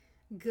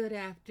Good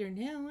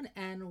afternoon,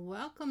 and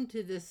welcome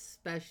to this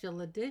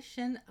special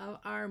edition of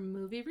our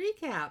movie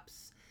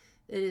recaps.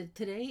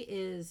 Today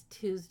is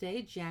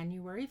Tuesday,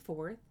 January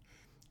 4th,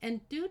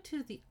 and due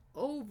to the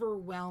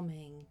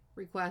overwhelming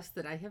request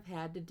that I have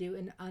had to do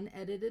an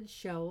unedited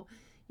show,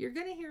 you're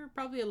going to hear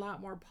probably a lot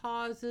more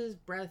pauses,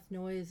 breath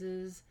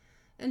noises,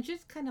 and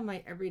just kind of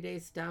my everyday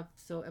stuff.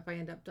 So if I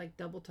end up like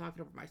double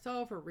talking over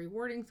myself or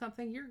rewording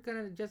something, you're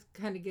going to just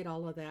kind of get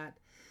all of that.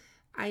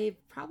 I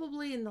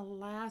probably in the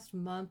last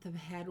month have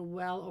had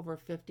well over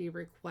 50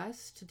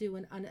 requests to do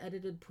an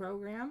unedited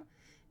program.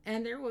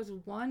 And there was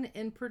one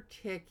in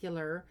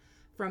particular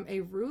from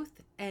a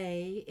Ruth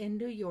A. in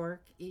New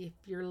York. If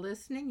you're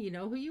listening, you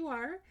know who you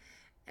are.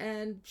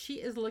 And she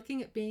is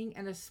looking at being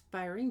an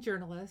aspiring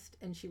journalist.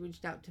 And she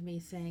reached out to me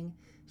saying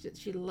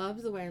she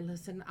loves the way I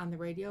listen on the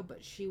radio,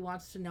 but she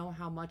wants to know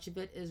how much of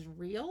it is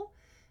real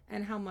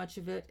and how much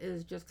of it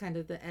is just kind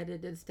of the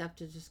edited stuff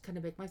to just kind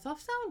of make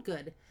myself sound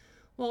good.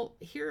 Well,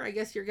 here I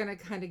guess you're going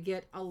to kind of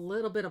get a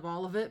little bit of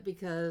all of it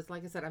because,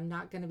 like I said, I'm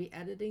not going to be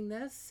editing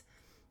this.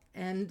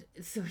 And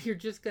so you're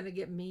just going to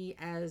get me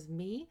as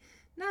me.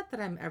 Not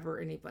that I'm ever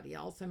anybody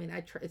else. I mean,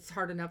 it's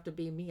hard enough to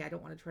be me. I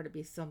don't want to try to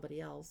be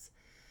somebody else.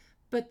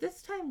 But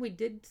this time we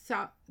did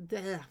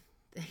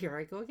here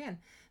I go again.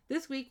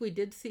 This week we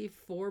did see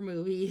four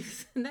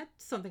movies, and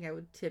that's something I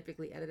would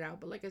typically edit out.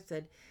 But like I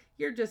said,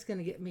 you're just going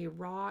to get me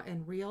raw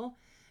and real.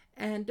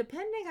 And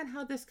depending on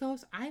how this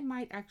goes, I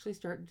might actually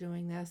start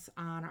doing this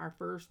on our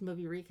first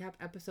movie recap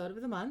episode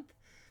of the month.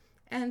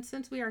 And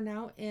since we are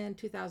now in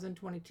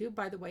 2022,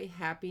 by the way,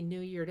 Happy New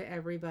Year to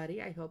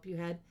everybody. I hope you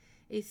had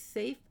a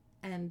safe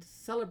and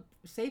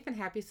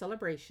happy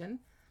celebration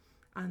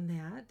on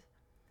that.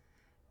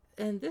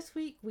 And this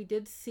week we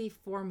did see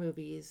four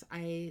movies.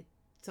 I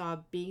saw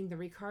Being the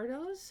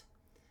Ricardos,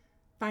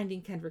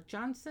 Finding Kendrick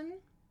Johnson,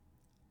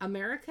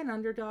 American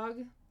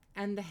Underdog,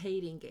 and The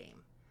Hating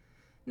Game.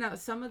 Now,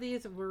 some of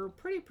these were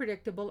pretty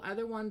predictable,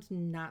 other ones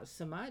not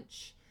so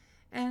much.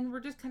 And we're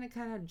just kind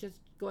of just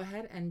go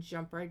ahead and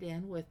jump right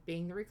in with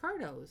Being the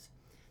Ricardos.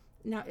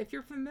 Now, if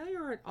you're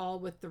familiar at all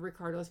with the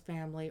Ricardos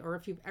family, or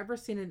if you've ever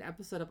seen an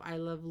episode of I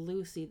Love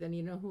Lucy, then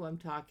you know who I'm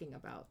talking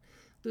about.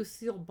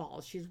 Lucille Ball,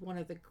 she's one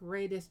of the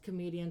greatest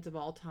comedians of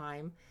all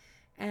time.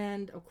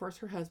 And, of course,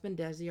 her husband,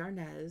 Desi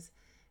Arnaz.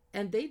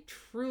 And they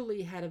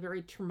truly had a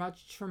very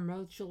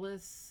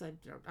tumultuous,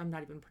 I'm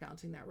not even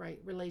pronouncing that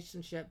right,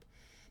 relationship.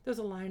 There's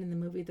a line in the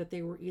movie that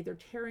they were either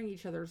tearing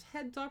each other's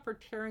heads off or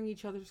tearing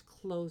each other's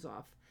clothes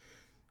off.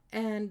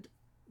 And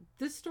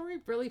this story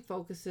really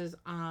focuses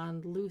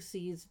on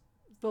Lucy's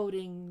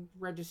voting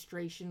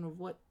registration of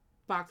what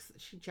box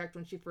she checked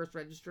when she first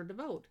registered to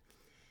vote.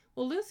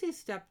 Well,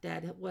 Lucy's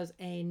stepdad was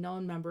a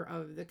known member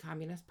of the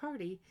Communist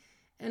Party.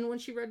 And when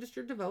she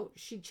registered to vote,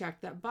 she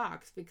checked that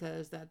box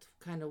because that's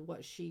kind of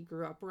what she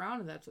grew up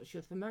around and that's what she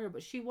was familiar with.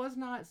 But she was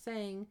not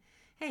saying,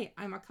 hey,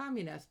 I'm a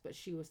communist. But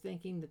she was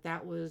thinking that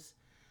that was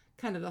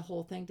kind of the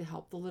whole thing to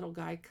help the little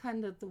guy,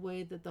 kind of the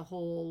way that the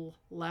whole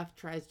left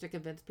tries to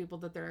convince people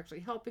that they're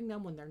actually helping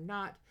them when they're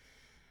not.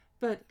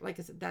 But like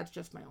I said, that's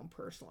just my own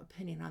personal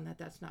opinion on that.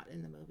 That's not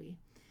in the movie.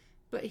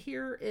 But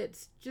here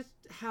it's just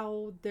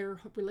how their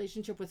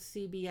relationship with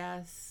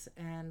CBS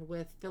and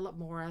with Philip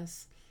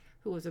Morris,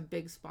 who was a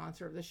big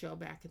sponsor of the show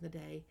back in the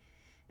day,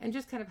 and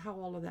just kind of how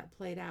all of that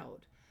played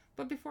out.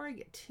 But before I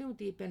get too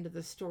deep into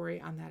the story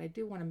on that, I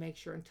do want to make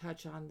sure and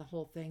touch on the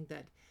whole thing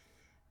that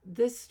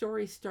this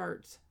story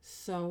starts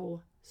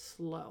so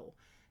slow.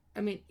 I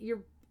mean,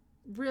 you're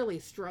really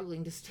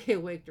struggling to stay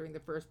awake during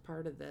the first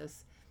part of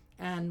this.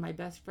 And my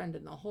best friend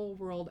in the whole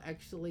world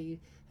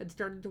actually had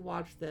started to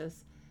watch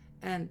this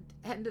and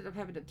ended up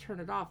having to turn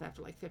it off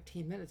after like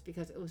 15 minutes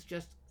because it was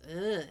just,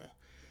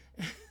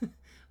 ugh.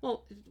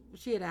 Well,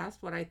 she had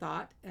asked what I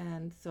thought,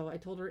 and so I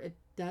told her it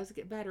does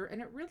get better,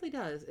 and it really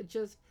does. It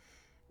just,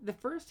 the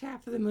first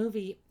half of the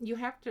movie, you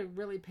have to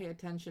really pay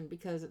attention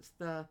because it's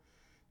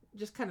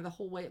just kind of the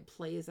whole way it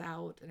plays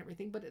out and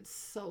everything, but it's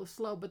so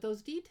slow. But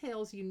those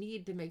details you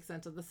need to make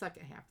sense of the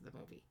second half of the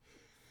movie.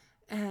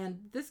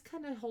 And this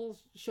kind of whole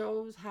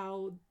shows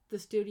how the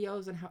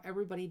studios and how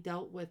everybody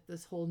dealt with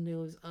this whole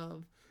news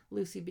of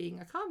Lucy being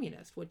a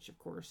communist, which of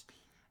course,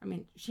 I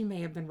mean, she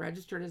may have been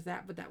registered as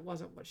that, but that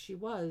wasn't what she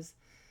was.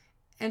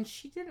 And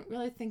she didn't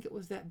really think it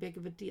was that big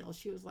of a deal.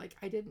 She was like,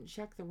 I didn't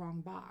check the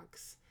wrong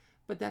box.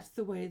 But that's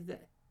the way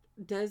that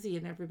Desi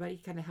and everybody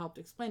kind of helped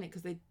explain it,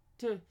 because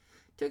to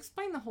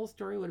explain the whole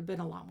story would have been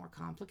a lot more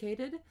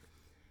complicated.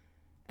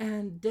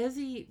 And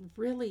Desi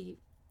really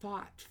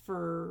fought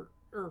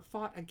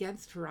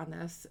against her on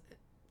this,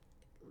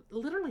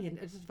 literally in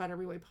just about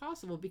every way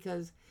possible,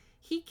 because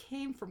he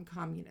came from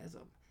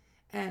communism,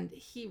 and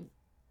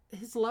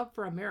his love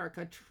for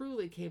America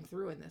truly came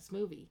through in this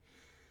movie.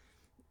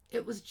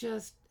 It was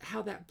just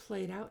how that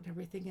played out and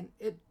everything,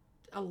 and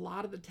a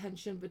lot of the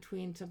tension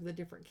between some of the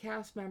different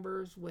cast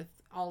members with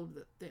all of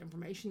the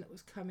information that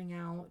was coming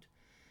out.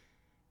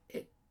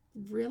 It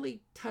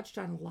really touched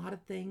on a lot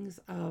of things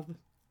of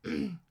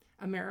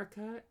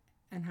America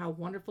and how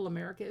wonderful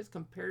America is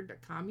compared to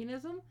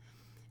communism.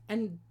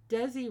 And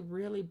Desi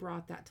really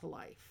brought that to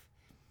life.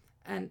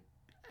 And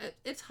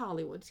it's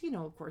Hollywood.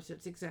 So, of course,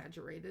 it's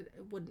exaggerated.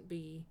 It wouldn't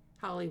be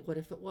Hollywood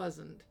if it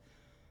wasn't.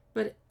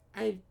 But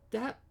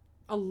that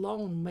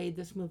alone made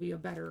this movie a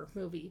better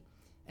movie.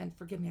 And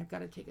forgive me, I've got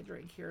to take a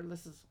drink here.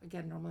 This is,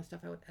 again, normally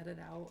stuff I would edit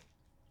out.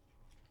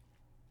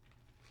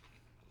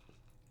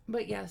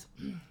 But yes,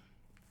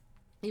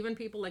 even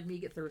people like me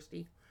get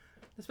thirsty,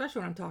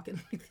 especially when I'm talking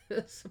like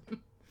this.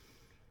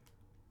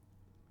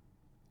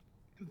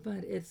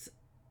 But it's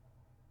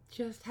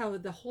just how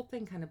the whole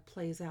thing kind of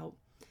plays out.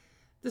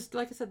 This,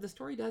 like I said, the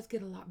story does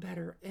get a lot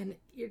better, and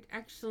it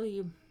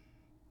actually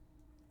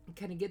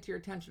kind of gets your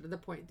attention to the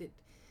point that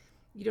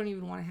you don't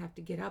even want to have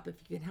to get up if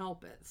you can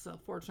help it. So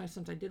fortunately,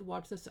 since I did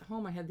watch this at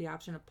home, I had the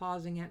option of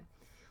pausing it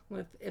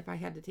with if I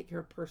had to take care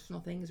of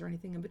personal things or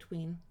anything in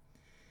between.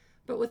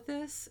 But with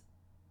this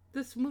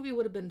movie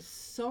would have been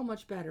so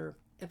much better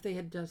if they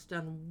had just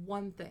done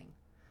one thing.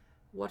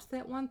 What's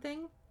that one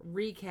thing?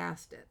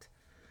 Recast it.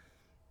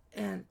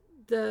 And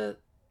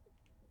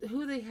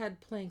who they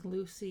had playing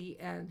Lucy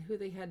and who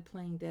they had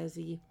playing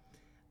Desi,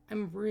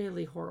 I'm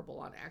really horrible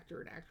on actor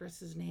and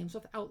actresses' names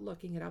without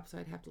looking it up, so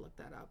I'd have to look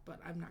that up, but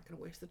I'm not going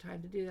to waste the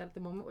time to do that at the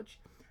moment, which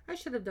I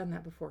should have done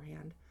that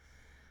beforehand.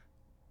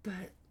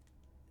 But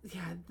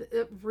yeah,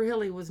 it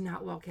really was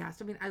not well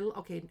cast. I mean,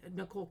 okay,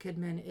 Nicole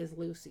Kidman is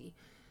Lucy.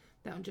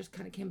 That one just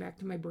kind of came back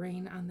to my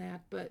brain on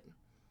that, but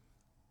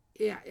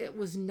yeah, it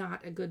was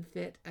not a good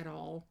fit at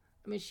all.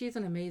 I mean, she's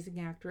an amazing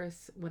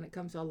actress when it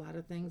comes to a lot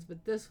of things,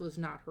 but this was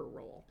not her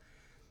role.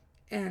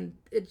 And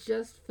it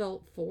just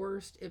felt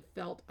forced. It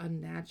felt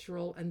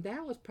unnatural. And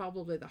that was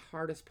probably the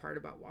hardest part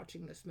about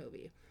watching this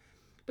movie.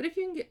 But if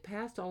you can get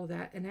past all of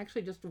that and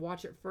actually just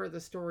watch it for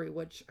the story,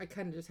 which I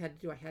kind of just had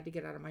to do, I had to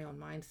get out of my own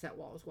mindset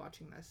while I was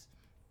watching this.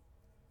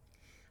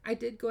 I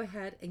did go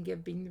ahead and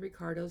give Being the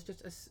Ricardos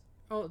just it's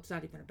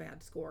not even a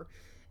bad score.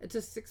 It's a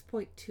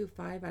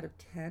 6.25 out of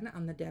 10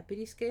 on the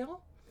deputy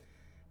scale.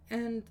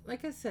 And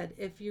like I said,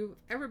 if you've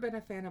ever been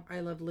a fan of I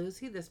Love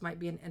Lucy, this might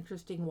be an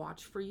interesting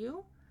watch for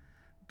you.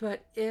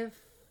 But if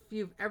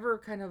you've ever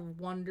kind of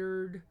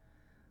wondered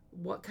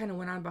what kind of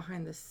went on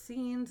behind the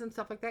scenes and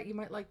stuff like that, you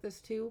might like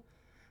this too.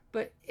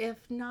 But if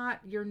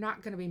not, you're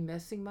not going to be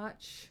missing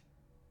much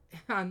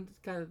on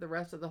kind of the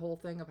rest of the whole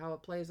thing of how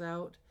it plays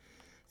out.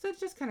 So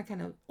it's just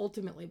kind of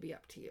ultimately be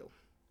up to you.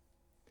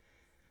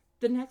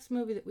 The next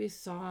movie that we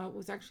saw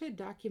was actually a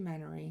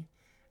documentary.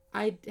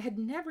 I had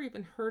never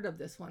even heard of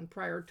this one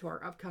prior to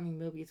our upcoming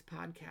movies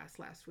podcast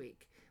last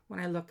week.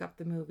 When I look up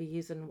the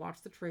movies and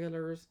watch the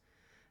trailers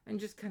and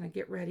just kind of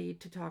get ready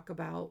to talk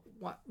about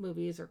what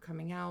movies are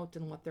coming out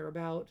and what they're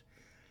about.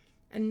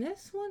 And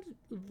this one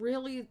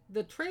really,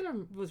 the trailer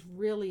was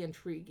really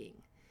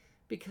intriguing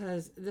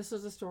because this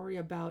is a story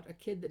about a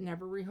kid that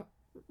never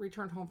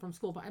returned home from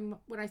school. But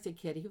when I say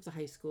kid, he was a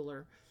high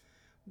schooler.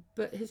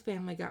 But his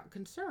family got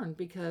concerned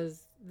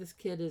because this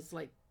kid is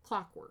like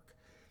clockwork.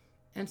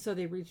 And so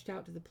they reached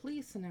out to the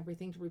police and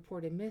everything to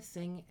report him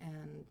missing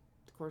and,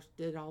 of course,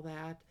 did all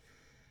that.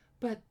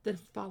 But the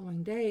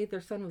following day,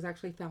 their son was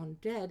actually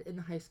found dead in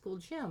the high school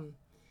gym.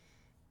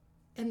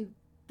 And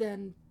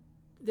then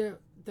the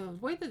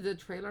way that the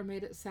trailer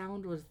made it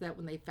sound was that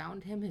when they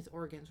found him, his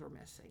organs were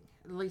missing.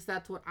 At least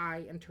that's what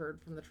I inferred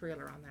from the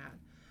trailer on that.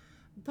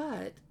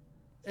 But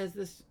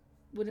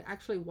when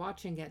actually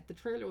watching it, the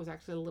trailer was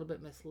actually a little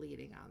bit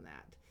misleading on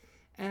that.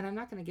 And I'm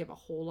not going to give a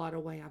whole lot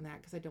away on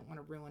that because I don't want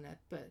to ruin it.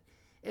 But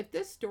if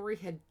this story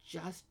had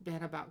just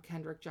been about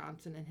Kendrick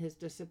Johnson and his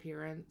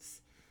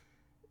disappearance,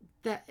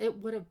 that it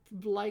would have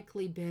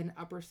likely been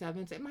upper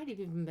sevens. It might have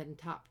even been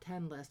top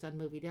 10 list on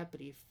Movie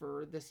Deputy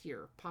for this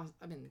year.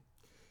 I mean,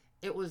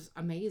 it was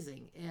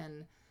amazing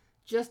in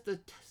just the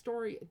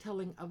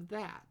storytelling of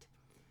that.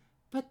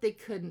 But they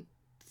couldn't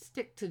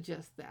stick to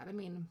just that. I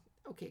mean,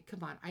 okay,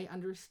 come on. I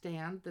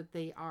understand that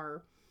they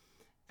are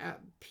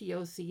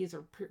POCs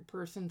or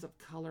persons of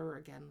color.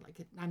 Again, like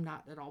I'm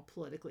not at all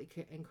politically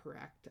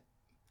incorrect.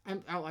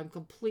 I'm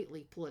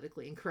completely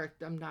politically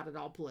incorrect. I'm not at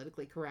all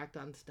politically correct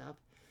on stuff.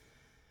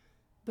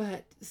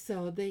 But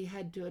so they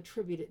had to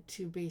attribute it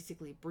to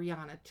basically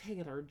Breonna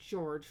Taylor,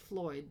 George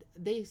Floyd.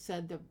 They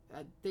said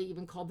that they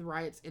even called the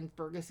riots in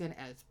Ferguson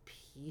as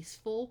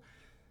peaceful.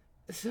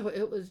 So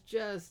it was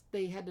just,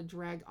 they had to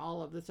drag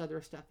all of this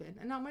other stuff in.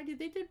 And now, mind you,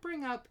 they did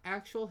bring up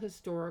actual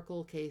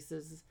historical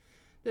cases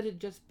that had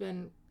just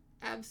been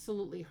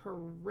absolutely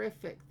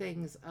horrific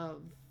things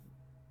of,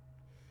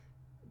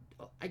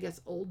 I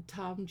guess, old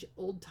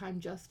time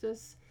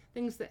justice.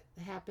 Things that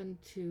happened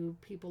to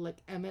people like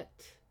Emmett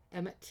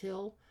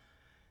Till.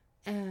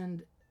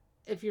 And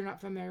if you're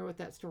not familiar with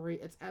that story,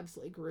 it's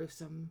absolutely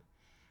gruesome.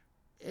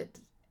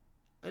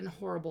 And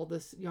horrible.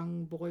 This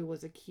young boy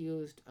was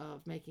accused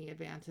of making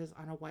advances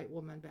on a white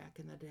woman back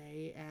in the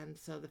day. And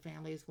so the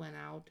families went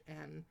out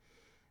and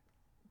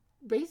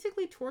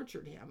basically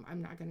tortured him.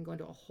 I'm not going to go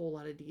into a whole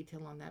lot of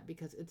detail on that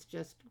because it's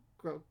just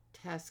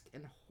grotesque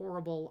and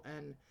horrible.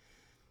 And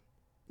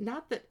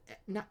not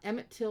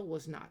Emmett Till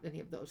was not any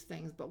of those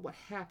things, but what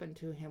happened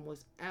to him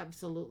was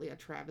absolutely a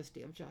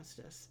travesty of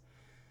justice.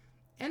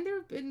 And there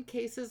have been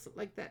cases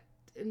like that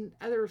in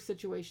other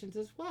situations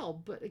as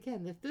well. But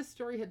again, if this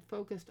story had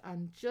focused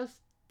on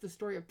just the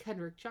story of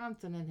Kendrick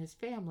Johnson and his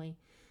family,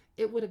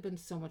 it would have been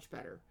so much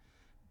better.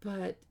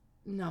 But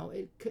no,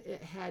 it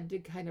had to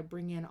kind of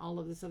bring in all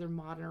of this other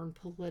modern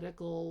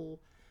political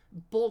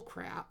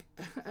bullcrap.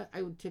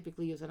 I would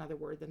typically use another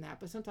word than that,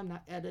 but since I'm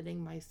not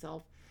editing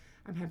myself,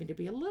 I'm having to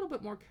be a little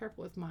bit more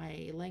careful with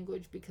my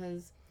language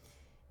because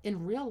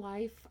in real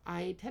life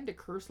I tend to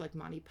curse like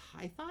Monty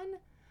Python,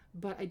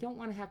 but I don't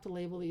want to have to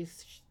label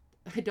these.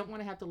 I don't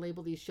want to have to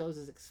label these shows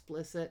as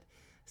explicit,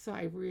 so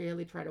I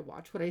really try to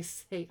watch what I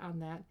say on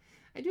that.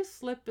 I do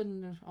slip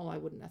in, oh, I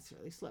wouldn't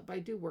necessarily slip, but I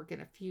do work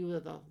in a few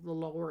of the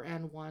lower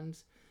end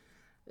ones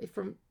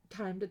from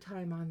time to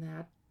time on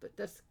that, but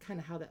that's kind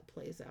of how that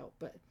plays out.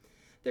 But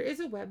there is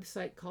a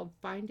website called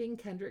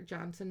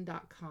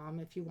findingkendrickjohnson.com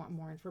if you want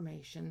more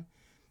information.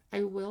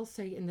 I will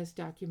say in this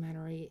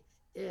documentary,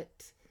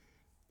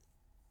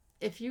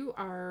 if you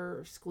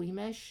are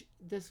squeamish,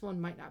 this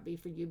one might not be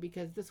for you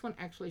because this one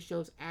actually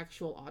shows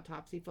actual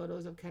autopsy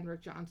photos of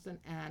Kendrick Johnson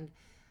and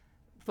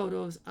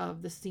photos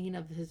of the scene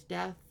of his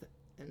death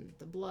and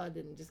the blood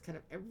and just kind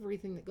of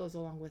everything that goes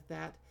along with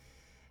that.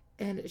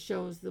 And it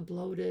shows the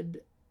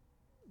bloated,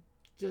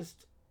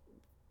 just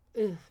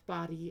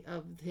body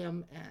of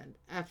him, and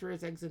after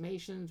his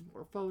exhumations,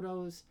 more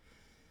photos.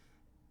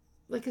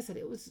 Like I said,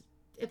 it was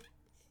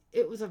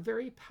a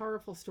very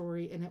powerful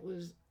story, and it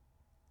was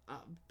a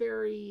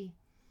very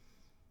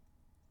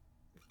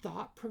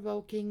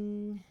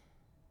thought-provoking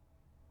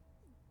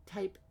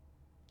type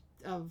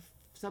of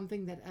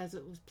something that as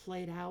it was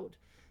played out.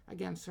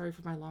 Again, sorry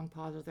for my long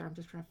pauses there. I'm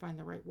just trying to find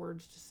the right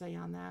words to say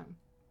on that.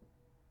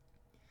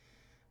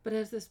 But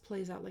as this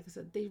plays out, like I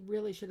said, they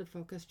really should have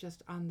focused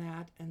just on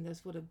that, and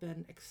this would have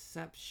been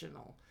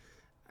exceptional.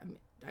 And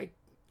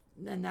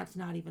that's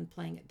not even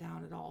playing it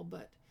down at all,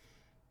 but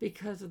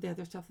because of the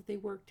other stuff that they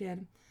worked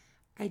in,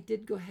 I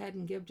did go ahead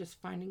and give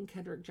just Finding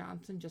Kendrick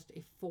Johnson just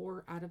a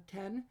 4 out of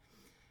 10.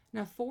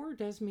 Now, 4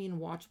 does mean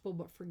watchable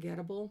but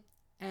forgettable,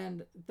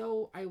 and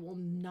though I will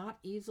not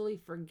easily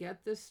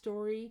forget this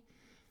story,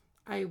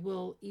 I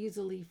will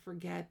easily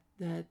forget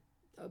that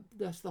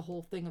that's the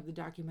whole thing of the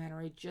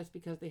documentary just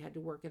because they had to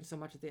work in so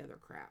much of the other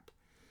crap.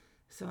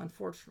 So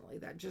unfortunately,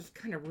 that just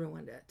kind of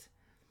ruined it.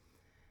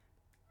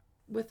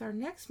 With our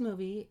next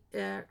movie,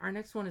 our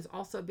next one is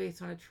also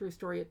based on a true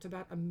story. It's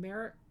about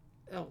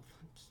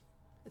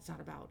it's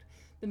not about.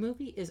 The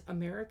movie is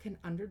American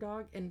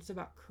Underdog, and it's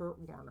about Kurt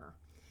Warner.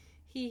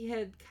 He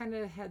had kind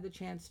of had the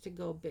chance to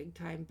go big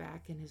time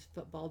back in his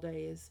football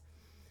days,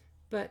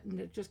 but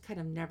it just kind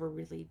of never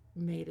really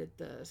made it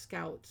the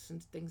scouts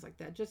and things like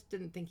that. Just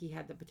didn't think he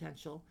had the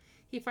potential.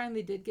 He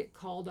finally did get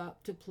called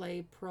up to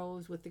play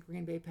pros with the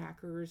Green Bay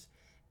Packers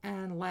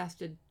and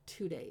lasted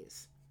 2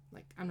 days.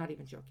 Like, I'm not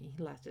even joking.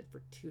 He lasted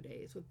for 2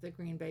 days with the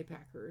Green Bay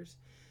Packers.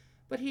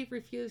 But he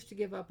refused to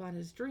give up on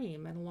his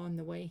dream. And along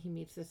the way, he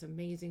meets this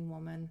amazing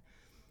woman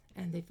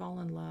and they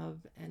fall in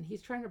love. And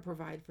he's trying to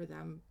provide for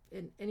them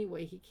in any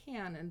way he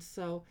can. And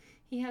so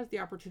he has the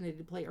opportunity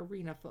to play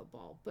arena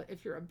football. But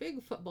if you're a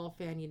big football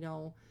fan, you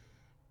know,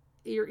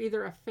 you're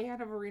either a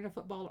fan of arena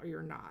football or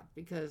you're not.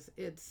 Because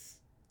it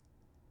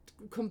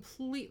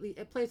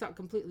plays out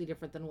completely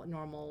different than what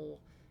normal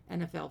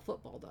NFL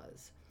football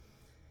does.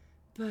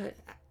 But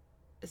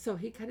so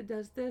he kind of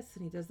does this,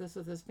 and he does this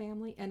with his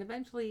family, and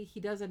eventually he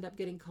does end up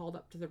getting called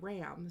up to the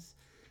Rams.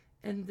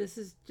 And this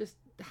is just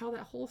how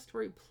that whole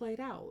story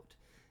played out.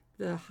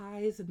 The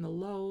highs and the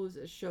lows.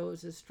 It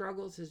shows his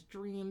struggles, his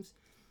dreams.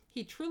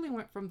 He truly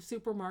went from the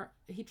supermarket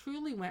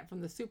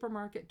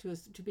to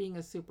being a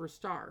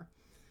superstar.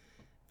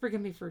 Forgive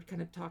me for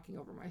kind of talking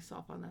over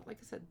myself on that. Like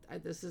I said,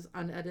 this is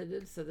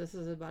unedited, so this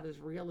is about as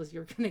real as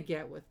you're going to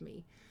get with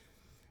me.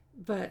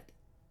 But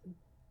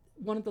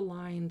one of the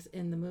lines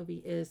in the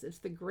movie is, "It's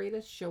the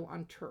greatest show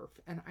on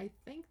turf." And I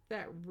think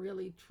that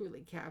really,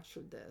 truly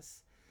captured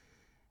this.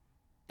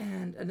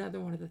 And another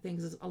one of the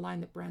things is a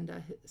line that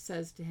Brenda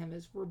says to him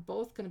is, "We're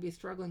both going to be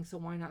struggling, so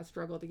why not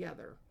struggle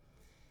together?"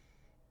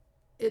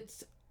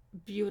 It's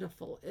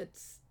beautiful.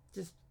 It's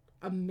just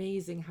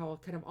amazing how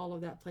kind of all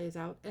of that plays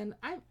out. And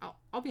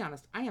I'll be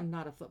honest, I am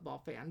not a football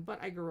fan, but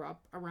I grew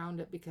up around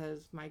it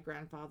because my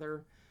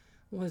grandfather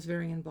was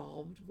very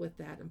involved with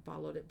that and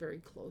followed it very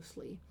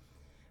closely.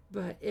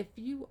 But if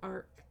you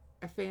are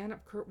a fan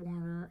of Kurt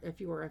Warner,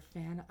 if you are a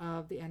fan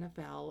of the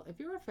NFL, if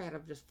you're a fan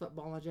of just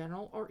football in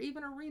general, or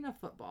even arena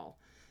football,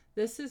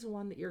 this is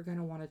one that you're going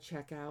to want to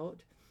check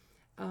out.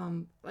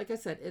 Like I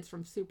said, it's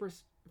from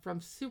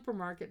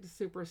supermarket to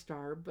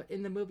superstar, but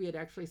in the movie it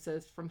actually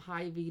says from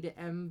Hy-Vee to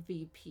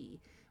MVP,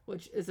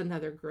 which is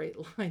another great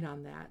line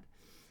on that.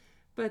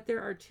 But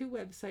there are 2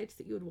 websites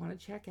that you would want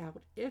to check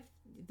out if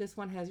this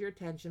one has your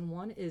attention.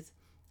 One is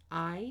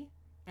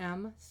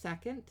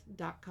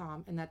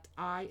imsecond.com, and that's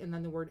I and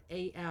then the word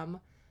AM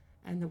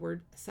and the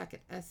word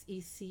second,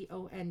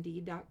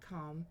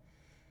 SECOND.com.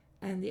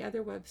 And the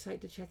other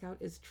website to check out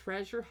is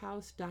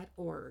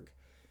treasurehouse.org,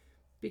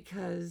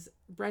 because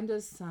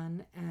Brenda's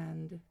son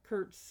and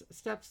Kurt's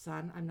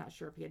stepson, I'm not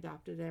sure if he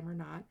adopted him or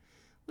not,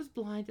 was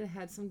blind and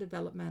had some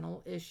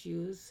developmental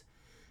issues.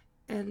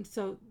 And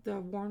so the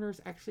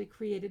Warners actually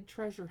created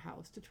Treasure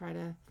House to try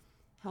to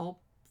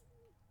help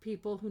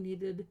people who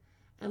needed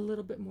a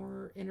little bit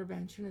more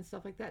intervention and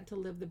stuff like that to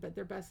live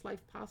their best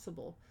life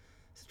possible.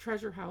 So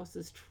Treasure House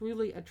is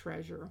truly a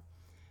treasure.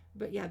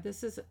 But yeah,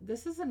 this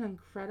is an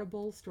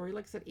incredible story.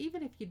 Like I said,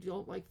 even if you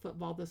don't like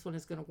football, this one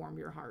is going to warm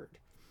your heart.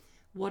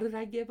 What did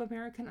I give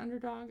American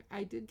Underdog?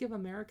 I did give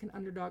American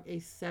Underdog a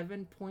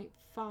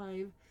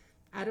 7.5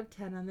 out of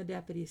 10 on the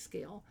deputy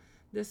scale.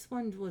 This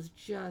one was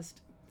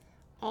just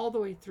all the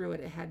way through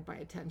it. It had my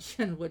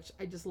attention, which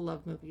I just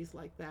love movies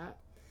like that.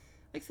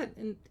 Like I said,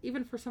 and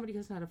even for somebody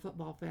who's not a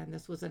football fan,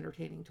 this was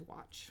entertaining to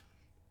watch.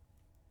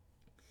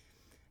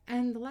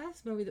 And the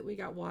last movie that we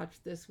got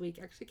watched this week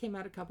actually came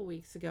out a couple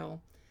weeks ago.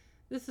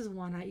 This is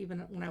one I even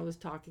when I was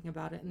talking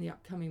about it in the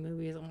upcoming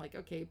movies, I'm like,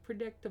 okay,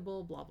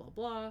 predictable, blah blah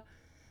blah.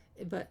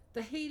 But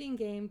The Hating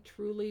Game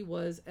truly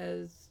was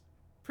as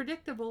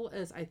predictable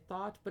as I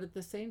thought, but at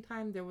the same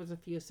time there was a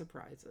few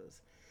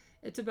surprises.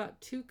 It's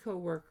about two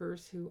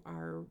coworkers who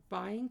are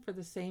vying for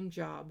the same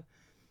job,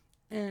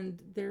 and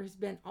there's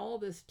been all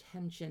this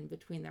tension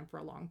between them for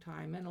a long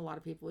time, and a lot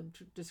of people would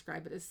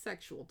describe it as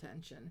sexual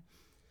tension.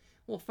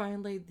 Well,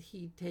 finally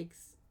he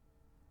takes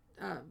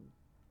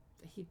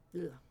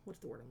what's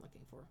the word I'm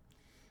looking for?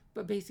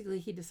 But basically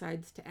he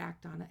decides to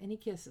act on it and he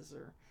kisses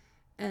her.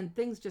 And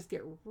things just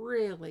get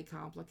really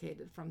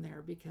complicated from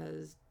there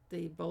because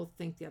they both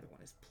think the other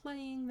one is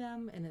playing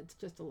them, and it's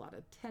just a lot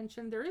of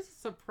tension. There is a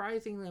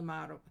surprising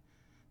amount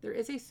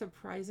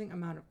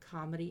of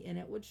comedy in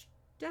it, which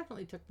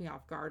definitely took me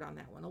off guard on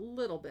that one a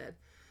little bit,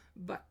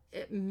 but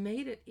it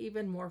made it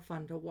even more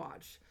fun to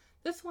watch.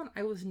 This one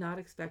I was not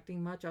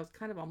expecting much. I was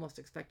kind of almost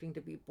expecting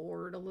to be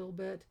bored a little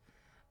bit,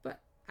 but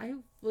I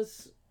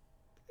was,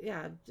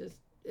 yeah, just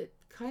it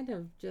kind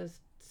of just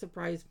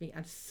surprised me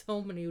on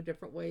so many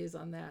different ways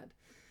on that.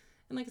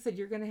 And like I said,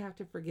 you're going to have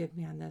to forgive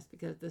me on this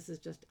because this is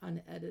just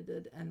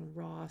unedited and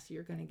raw, so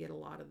you're going to get a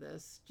lot of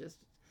this just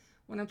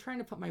when I'm trying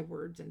to put my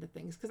words into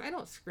things, because I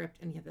don't script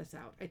any of this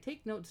out. I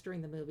take notes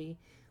during the movie,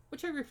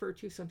 which I refer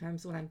to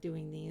sometimes when I'm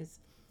doing these,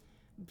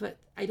 but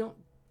I don't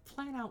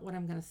plan out what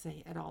I'm going to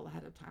say at all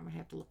ahead of time. I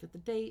have to look at the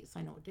date so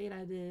I know what date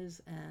it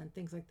is and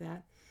things like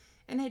that.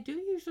 And I do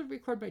usually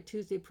record my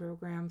Tuesday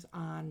programs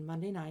on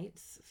Monday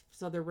nights,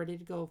 so they're ready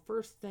to go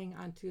first thing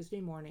on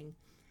Tuesday morning.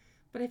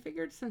 But I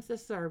figured since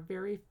this is our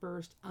very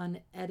first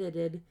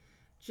unedited,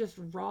 just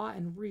raw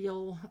and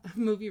real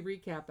movie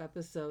recap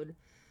episode,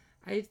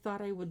 I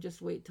thought I would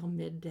just wait till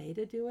midday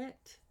to do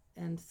it.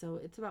 And so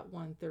it's about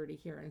 1:30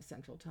 here in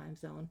Central Time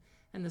Zone,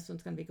 and this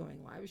one's going to be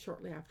going live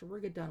shortly after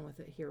we get done with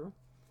it here.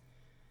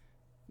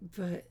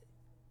 But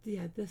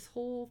yeah, this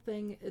whole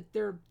thing,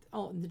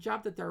 the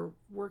job that they're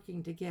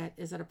working to get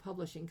is at a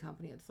publishing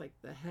company. It's like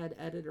the head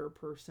editor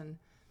person.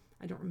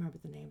 I don't remember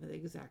the name of the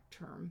exact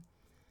term,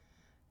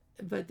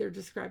 but they're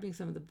describing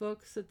some of the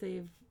books that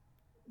the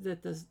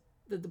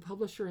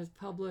publisher has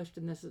published,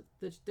 and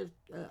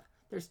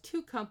there's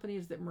two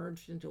companies that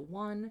merged into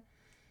one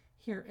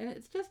here, and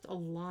it's just a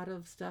lot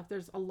of stuff.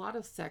 There's a lot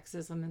of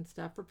sexism and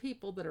stuff for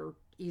people that are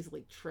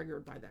easily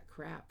triggered by that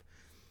crap,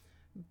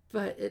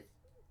 but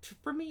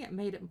for me, it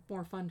made it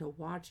more fun to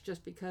watch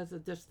just because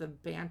of just the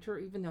banter,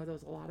 even though there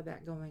was a lot of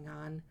that going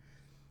on.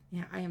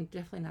 Yeah, I am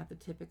definitely not the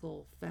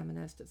typical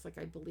feminist. It's like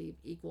I believe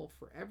equal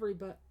for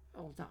everybody.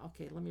 Oh, no,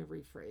 okay, let me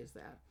rephrase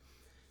that.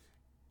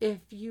 If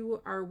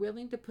you are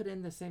willing to put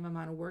in the same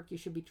amount of work, you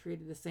should be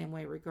treated the same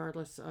way,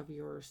 regardless of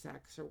your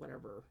sex or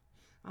whatever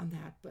on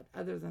that. But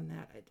other than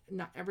that,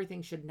 not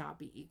everything should not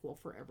be equal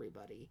for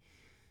everybody.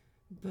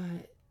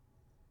 But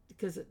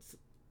because it's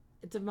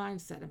a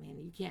mindset. I mean,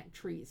 you can't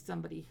treat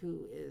somebody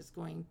who is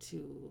going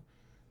to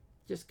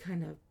just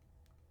kind of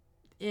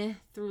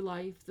through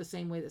life the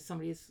same way that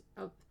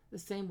the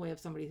same way of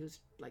somebody who's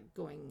like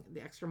going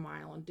the extra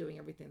mile and doing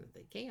everything that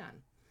they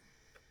can.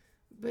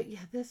 But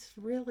yeah, this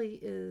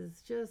really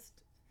is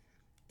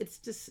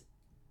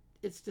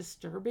it's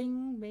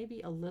disturbing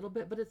maybe a little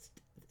bit, but it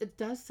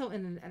does so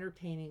in an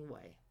entertaining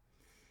way.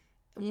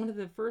 And one of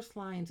the first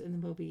lines in the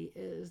movie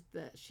is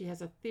that she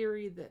has a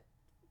theory that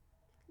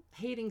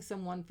hating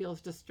someone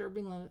feels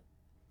disturbingly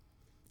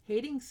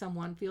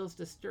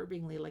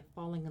like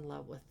falling in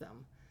love with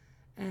them.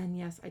 And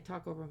yes, I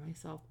talk over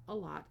myself a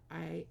lot.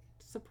 I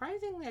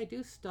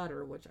do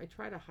stutter, which I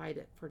try to hide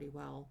it pretty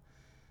well,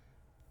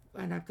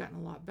 and I've gotten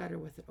a lot better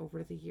with it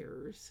over the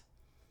years.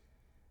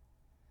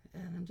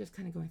 And I'm just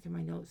kind of going through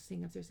my notes,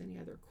 seeing if there's any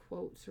other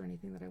quotes or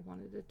anything that I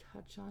wanted to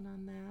touch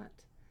on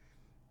that.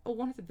 Oh,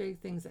 one of the big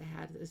things I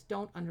had is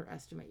don't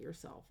underestimate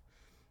yourself.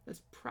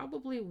 That's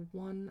probably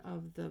one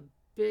of the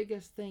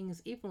biggest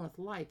things, even with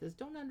life, is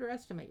don't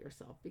underestimate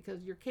yourself,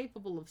 because you're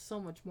capable of so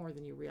much more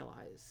than you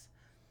realize.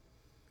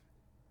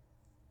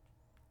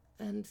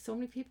 And so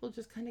many people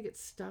just kind of get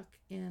stuck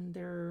in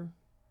their,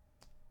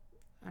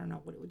 I don't know,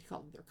 what would you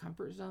call it, their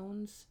comfort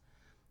zones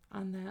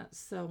on that.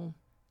 So,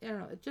 I don't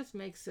know, it just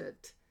makes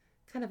it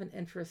kind of an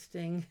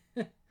interesting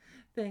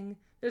thing.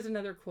 There's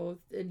another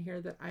quote in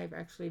here that I've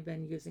actually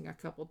been using a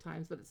couple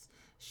times, but it's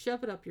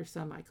shove it up your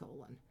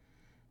semicolon.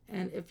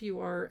 And if you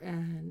are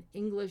an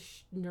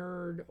English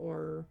nerd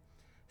or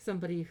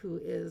somebody who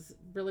is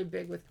really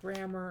big with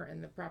grammar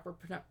and the proper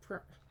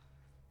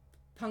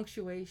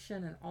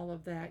punctuation and all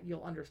of that,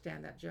 you'll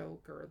understand that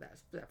joke or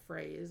that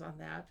phrase on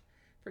that.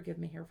 Forgive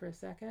me here for a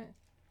second.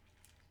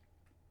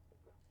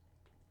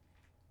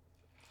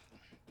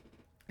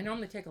 I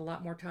normally take a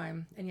lot more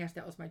time, and yes,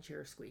 that was my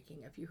chair squeaking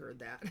if you heard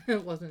that.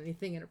 It wasn't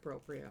anything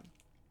inappropriate.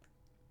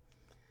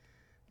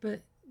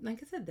 But like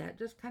I said, that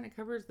just kind of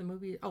covers the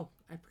movie. Oh,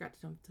 I forgot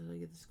to tell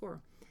you the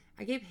score.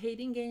 I gave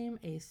Hating Game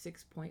a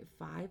 6.5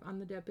 on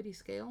the Deputy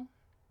scale.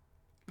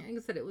 Like I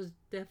said, it was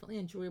definitely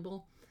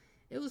enjoyable.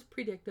 It was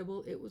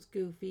predictable. It was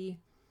goofy.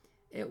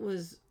 It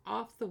was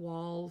off the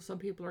wall. Some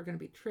people are going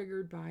to be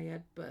triggered by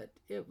it, but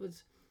it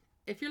was.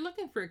 If you're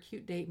looking for a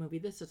cute date movie,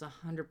 this is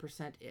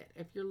 100% it.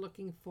 If you're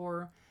looking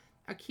for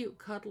a cute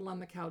cuddle on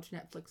the couch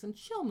Netflix and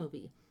chill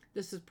movie,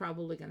 this is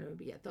probably going to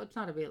be it. Though it's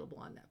not available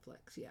on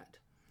Netflix yet.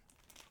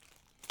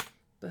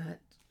 But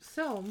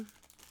so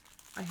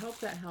I hope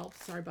that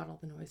helps. Sorry about all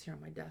the noise here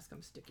on my desk.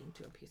 I'm sticking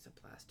to a piece of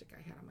plastic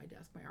I had on my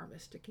desk. My arm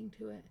is sticking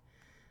to it.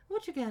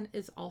 Which again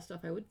is all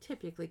stuff I would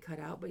typically cut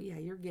out, but yeah,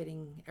 you're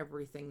getting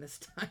everything this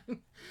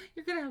time.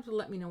 You're gonna have to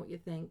let me know what you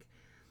think.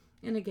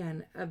 And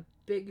again, a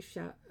big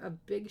shout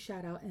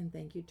out and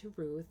thank you to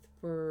Ruth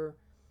for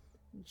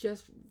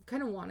just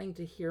kind of wanting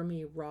to hear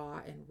me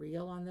raw and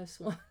real on this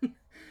one.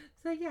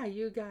 So yeah,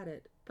 you got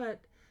it.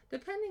 But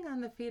depending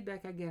on the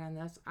feedback I get on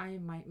this, I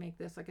might make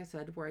this, like I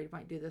said, where I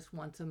might do this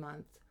once a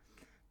month,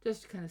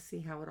 just to kind of see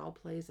how it all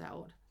plays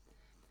out.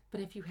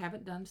 But if you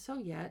haven't done so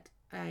yet,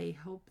 I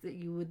hope that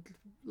you would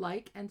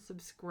like and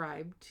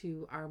subscribe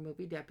to our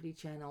Movie Deputy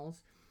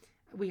channels.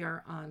 We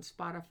are on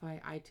Spotify,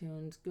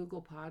 iTunes,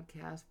 Google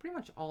Podcasts, pretty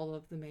much all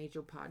of the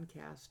major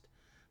podcast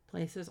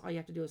places. All you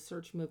have to do is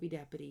search Movie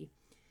Deputy,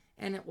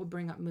 and it will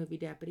bring up Movie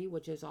Deputy,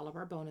 which is all of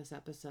our bonus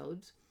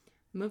episodes.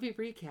 Movie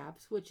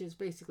recaps, which is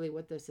basically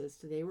what this is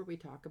today, where we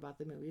talk about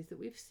the movies that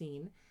we've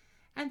seen.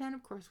 And then,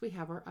 of course, we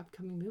have our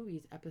upcoming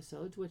movies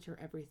episodes, which are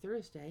every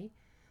Thursday,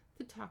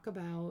 to talk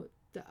about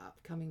the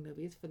upcoming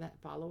movies for that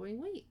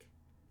following week.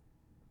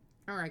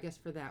 Or I guess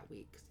for that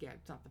week. Yeah,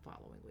 it's not the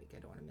following week. I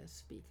don't want to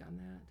misspeak on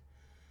that.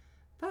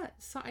 But,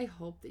 so I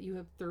hope that you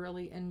have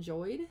thoroughly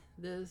enjoyed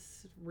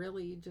this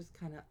really just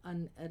kind of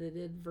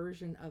unedited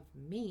version of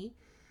me.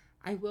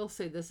 I will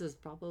say this is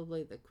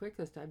probably the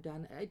quickest I've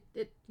done.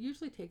 It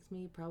usually takes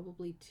me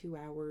probably 2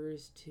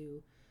 hours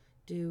to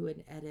do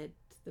and edit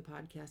the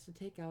podcast, to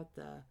take out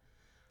the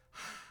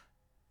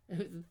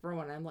for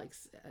when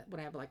when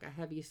I have like a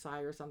heavy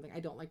sigh or something. I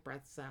don't like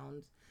breath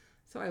sounds,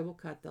 so I will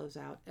cut those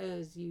out.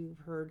 As you've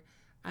heard,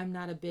 I'm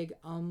not a big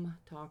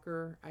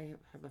talker. I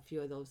have a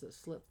few of those that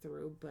slip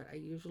through, but I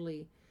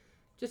usually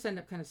just end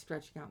up kind of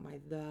stretching out my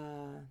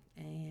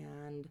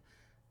and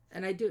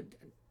I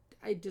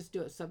just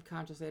do it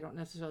subconsciously. I don't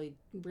necessarily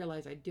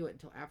realize I do it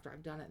until after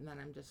I've done it, and then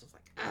I'm just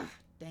like,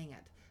 dang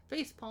it,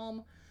 face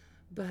palm.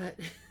 But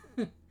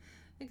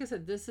like I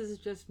said, this is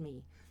just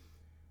me.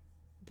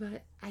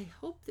 But I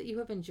hope that you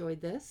have enjoyed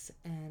this,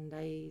 and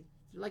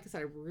like I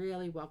said, I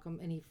really welcome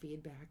any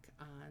feedback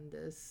on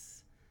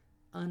this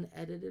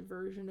unedited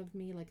version of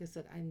me. Like I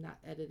said, I'm not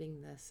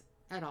editing this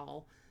at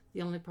all.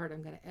 The only part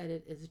I'm going to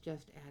edit is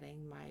just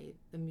adding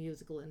the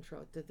musical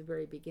intro to the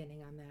very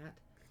beginning on that.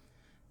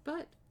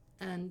 But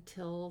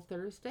until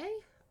Thursday,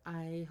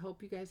 I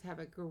hope you guys have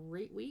a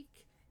great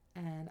week,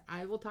 and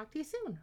I will talk to you soon.